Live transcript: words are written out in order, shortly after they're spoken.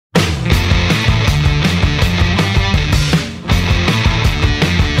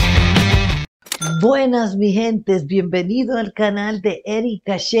Buenas mi gentes, bienvenido al canal de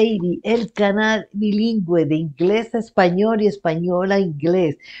Erika Shady, el canal bilingüe de inglés a español y español a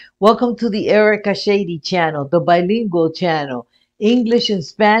inglés. Welcome to the Erika Shady channel, the bilingual channel, English and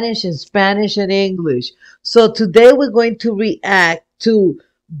Spanish and English. So today we're going to react to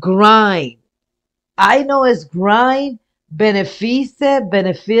Grind. I know it's Grind, Benefice,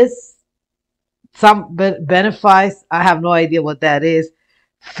 Benefice, I have no idea what that is.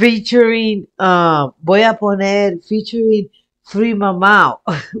 Featuring, voy a poner featuring Free Mamao.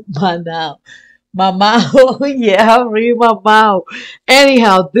 Mamao, yeah, Free Mamao.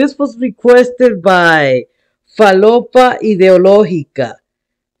 Anyhow, this was requested by Falopa Ideológica,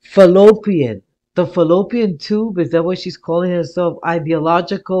 Fallopian. The Fallopian Tube, is that what she's calling herself?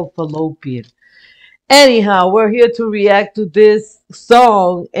 Ideological Fallopian. Anyhow, we're here to react to this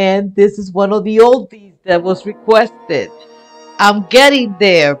song, and this is one of the oldies that was requested. I'm getting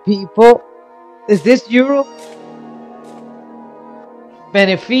there, people. Is this Europe?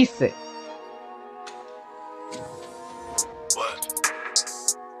 Benefice.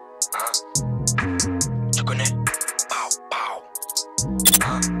 Yo con él, pow, pow.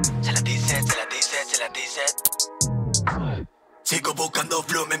 Se la dice. Sigo buscando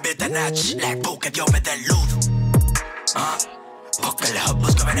flow en Betanach, like book que Dios me dé luz. Porque el hub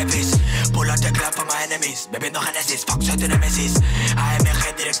busca beneficio. Pull out the club for my enemies. Bebiendo Genesis, fuck soy tu nemesis.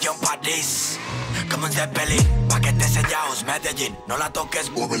 AMG dirección Podrías. Como un Zeppelin, paquetes sellados, Medellín. No la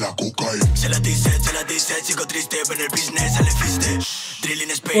toques, mueve la cocaína. Se la dice, sigo triste. En el business, se le fiste.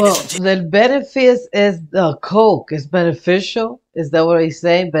 Drilling Spain. Well, the benefits is the coke. Is beneficial? Is that what he's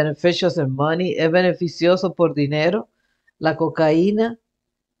saying? Beneficial en money. Es beneficioso por dinero. La cocaína.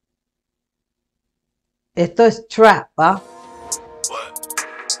 Esto es trap, ¿ah?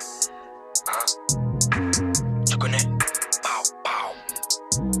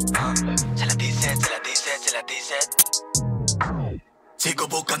 Sigo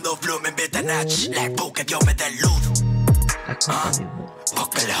buscando flow en Betanach, like book que Dios me dé luz.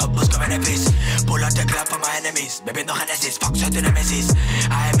 Porque el hub busca beneficio. Pull out the club for my enemies. Bebiendo Genesis, fuck soy tu nemesis.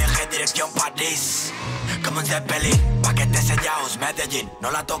 AMG dirección Podrías. Como un Zeppelin, paquetes sellados, Medellín.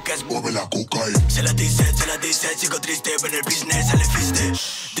 No la toques, mueve la cocaína. Se la dice, sigo triste. En el business, se le fiste.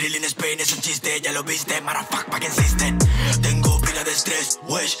 Drilling Spain es un chiste, ya lo viste. Motherfuck, ¿pa' qué insisten? Tengo pila de estrés,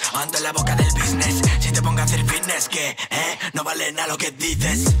 wesh, ando en la boca del business. Si te pongo a hacer fitness, ¿qué? No vale nada lo que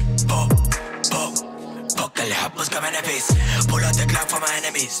dices. Porque el hub busca beneficio. Pull out the club for my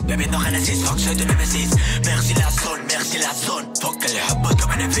enemies. Bebiendo Genesis, fuck soy tu nemesis. Merci la zone. Porque el hub busca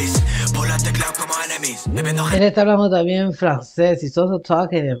beneficio. Pull out the club for my enemies. Bebiendo Genesis. Él está hablando también en francés. He's also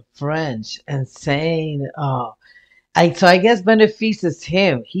talking in French and saying, so I guess Benefice is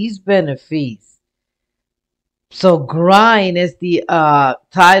him. He's Benefice. So Grind is the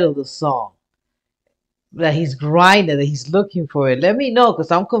title of the song. That he's grinding, that he's looking for it. Let me know,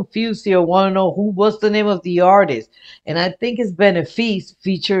 because I'm confused here. I want to know what's the name of the artist. And I think it's Benefice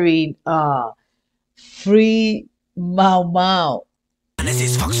featuring Free Mau.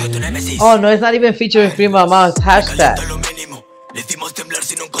 Oh, no, it's not even featuring Free Mau. It's hashtag. Decimos temblar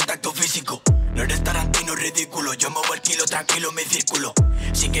sin un contacto físico. No eres Tarantino ridículo. Yo muevo el kilo tranquilo en mi círculo.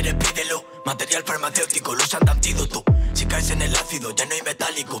 Si quieres pídelo, material farmacéutico. Lo usan de antídoto. Si caes en el ácido, ya no hay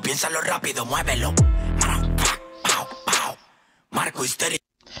metálico. Piénsalo rápido, muévelo. Marco histérico.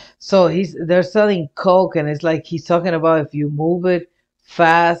 So they're selling coke, and it's like he's talking about if you move it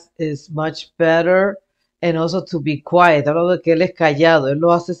fast is much better, and also to be quiet. Hablando de que él es callado, él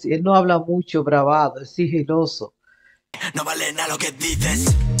lo hace, él no habla mucho, bravado, es sigiloso. No vale nada lo que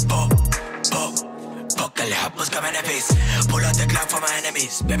dices. Porque el hub busca beneficio. Pull out the club for my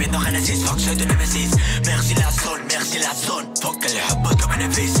enemies. Bebiendo Genesis, fuck soy tu nemesis. Merci la zone. Porque el hub busca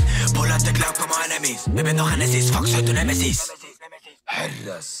beneficio. Pull out the club for my enemies. Bebiendo Genesis, fuck soy tu nemesis.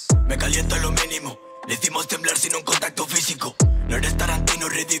 Me caliento lo mínimo. Le hicimos temblar sin un contacto físico. No eres Tarantino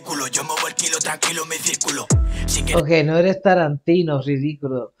ridículo. Yo muevo el kilo tranquilo en mi círculo. Okay, no eres Tarantino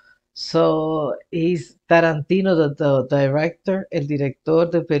ridículo. So he's Tarantino, the director, el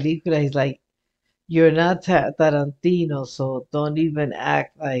director de película. He's like, you're not Tarantino, so don't even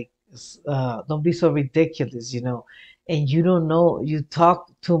act like, don't be so ridiculous, you know. And you don't know, you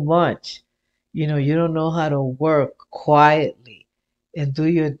talk too much. You know, you don't know how to work quietly and do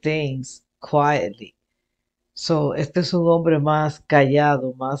your things quietly. So este es un hombre más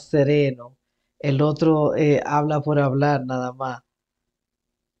callado, más sereno. El otro habla por hablar nada más.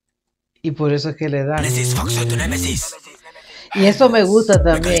 Y por eso es que le dan. Y eso me gusta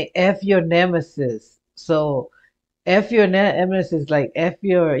también. F your nemesis. So, F your nemesis, like F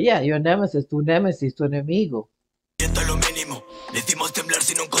your, your nemesis, tu enemigo. Lo mínimo. Decimos temblar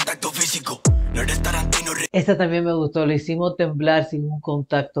sin un contacto físico. No eres Esta también me gustó. Lo hicimos temblar sin un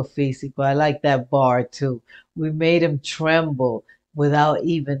contacto físico. I like that bar too. We made him tremble without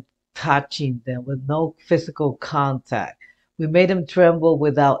even touching them, with no physical contact. We made him tremble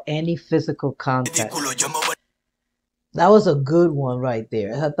without any physical contact. Ridículo, yo me voy. That was a good one right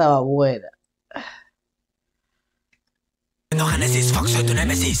there. Esa estaba buena. No Génesis, fuck, soy tu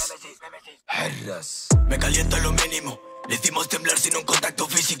némesis. Herras. Me caliento lo mínimo. Le hicimos temblar sin un contacto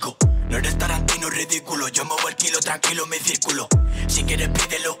físico. No eres Tarantino, ridículo. Yo muevo el kilo tranquilo en mi círculo. Si quieres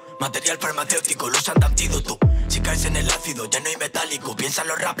pídelo, material farmacéutico, lo usan de antídoto. Si caes en el ácido, ya no hay metálico.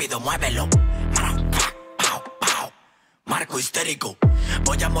 Piénsalo rápido, muévelo. Marco histérico.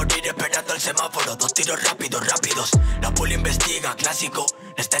 Voy a morir esperando el semáforo. 2 tiros rápidos, rápidos. La poli investiga, clásico.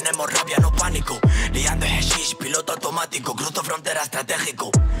 Les tenemos rabia, no pánico. Liando hashish, piloto automático. Cruzo frontera estratégico.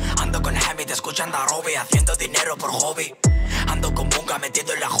 Ando con Hemit escuchando a Robbie, haciendo dinero por hobby. Ando con Bunga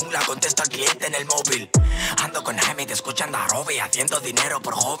metido en la jungla, contesto al cliente en el móvil. Ando con Hemit escuchando a Robbie, haciendo dinero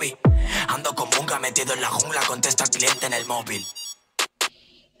por hobby. Ando con Bunga metido en la jungla, contesto al cliente en el móvil.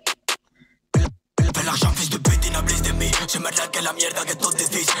 Fais l'argent, fils de pute, inhablis de mí. Se me que la mierda que tú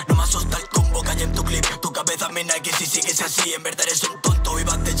decís. No me asusta el combo que hay en tu clip. Tu cabeza me Nike si sigues así. En verdad eres un tonto y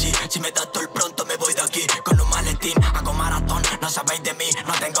vas de G. Si me das todo el pronto me voy de aquí. Con un maletín, hago maratón. No sabéis de mí,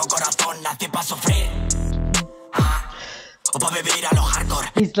 no tengo corazón. Nací pa' sufrir. O pa' vivir a lo hardcore.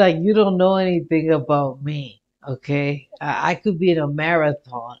 He's like, you don't know anything about me. Okay, I could be in a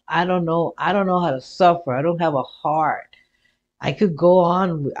marathon. I don't know how to suffer. I don't have a heart. I could go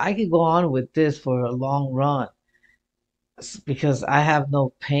on with this for a long run because I have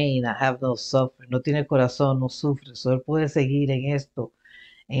no pain, I have no suffering. No tiene corazón, no sufre. So él puede seguir en esto,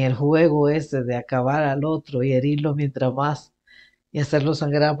 en el juego ese de acabar al otro y herirlo mientras más y hacerlo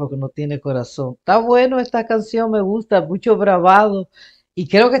sangrar porque no tiene corazón. Está bueno esta canción, me gusta, mucho bravado. Y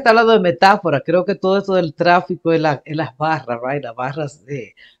creo que está hablando de metáfora. Creo que todo esto del tráfico es las barras, right? Las barras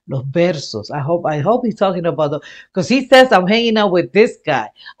de los versos. I hope he's talking about because he says I'm hanging out with this guy.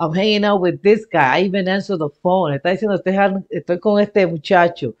 I'm hanging out with this guy. I even answer the phone. Está diciendo estoy con este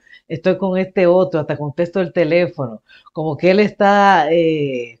muchacho. Estoy con este otro. Hasta contesto el teléfono. Como que él está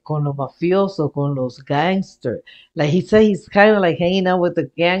con los mafiosos, con los gangsters. Like he said he's kind of like hanging out with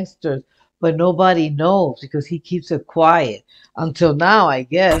the gangsters. But nobody knows because he keeps it quiet. Until now, I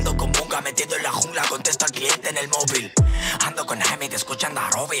guess. Ando con Bunga metido en la jungla, contesto al cliente en el móvil. Ando con Hemit escuchando a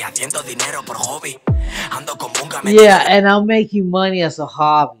Robbie, haciendo dinero por hobby. Ando con Bunga metido. Yeah, and I'm making money as a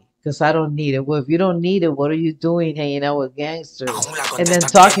hobby because I don't need it. Well, if you don't need it, what are you doing hanging out with gangsters and then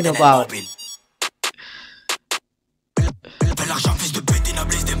talking about it?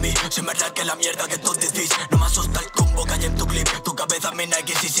 Se me que la mierda que tú decís. No me asusta el combo que hay en tu clip. Tu cabeza me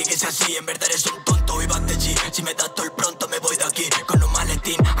Nike si sigues así. En verdad eres un tonto y vas de G. Si me das todo el pronto me voy de aquí. Con un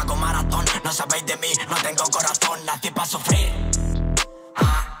maletín hago maratón. No sabéis de mí, no tengo corazón. Nací pa' sufrir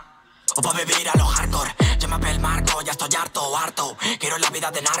o pa' vivir a lo hardcore. Llámame el marco, ya estoy harto. Quiero la vida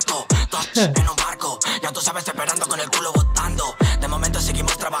de narco. Touch en un barco. Ya tú sabes esperando con el culo botando. De momento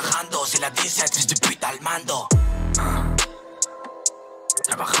seguimos trabajando. Si la dices, Cristo al mando.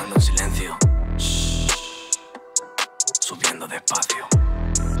 Trabajando en silencio. Shh. Subiendo despacio.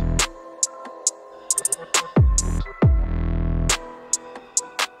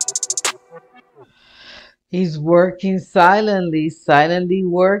 He's working silently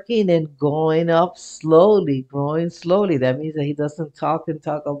working and going up slowly, growing slowly. That means that he doesn't talk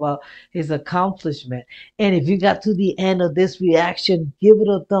about his accomplishment. And if you got to the end of this reaction, give it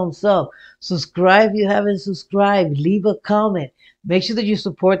a thumbs up. Subscribe if you haven't subscribed. Leave a comment. Make sure that you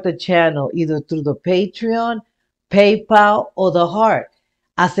support the channel either through the Patreon, PayPal, or the Heart.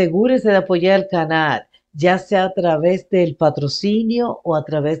 Asegúrese de apoyar el canal, ya sea a través del patrocinio o a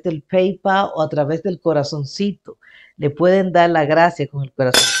través del PayPal o a través del corazoncito. Le pueden dar la gracia con el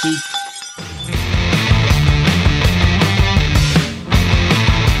corazoncito.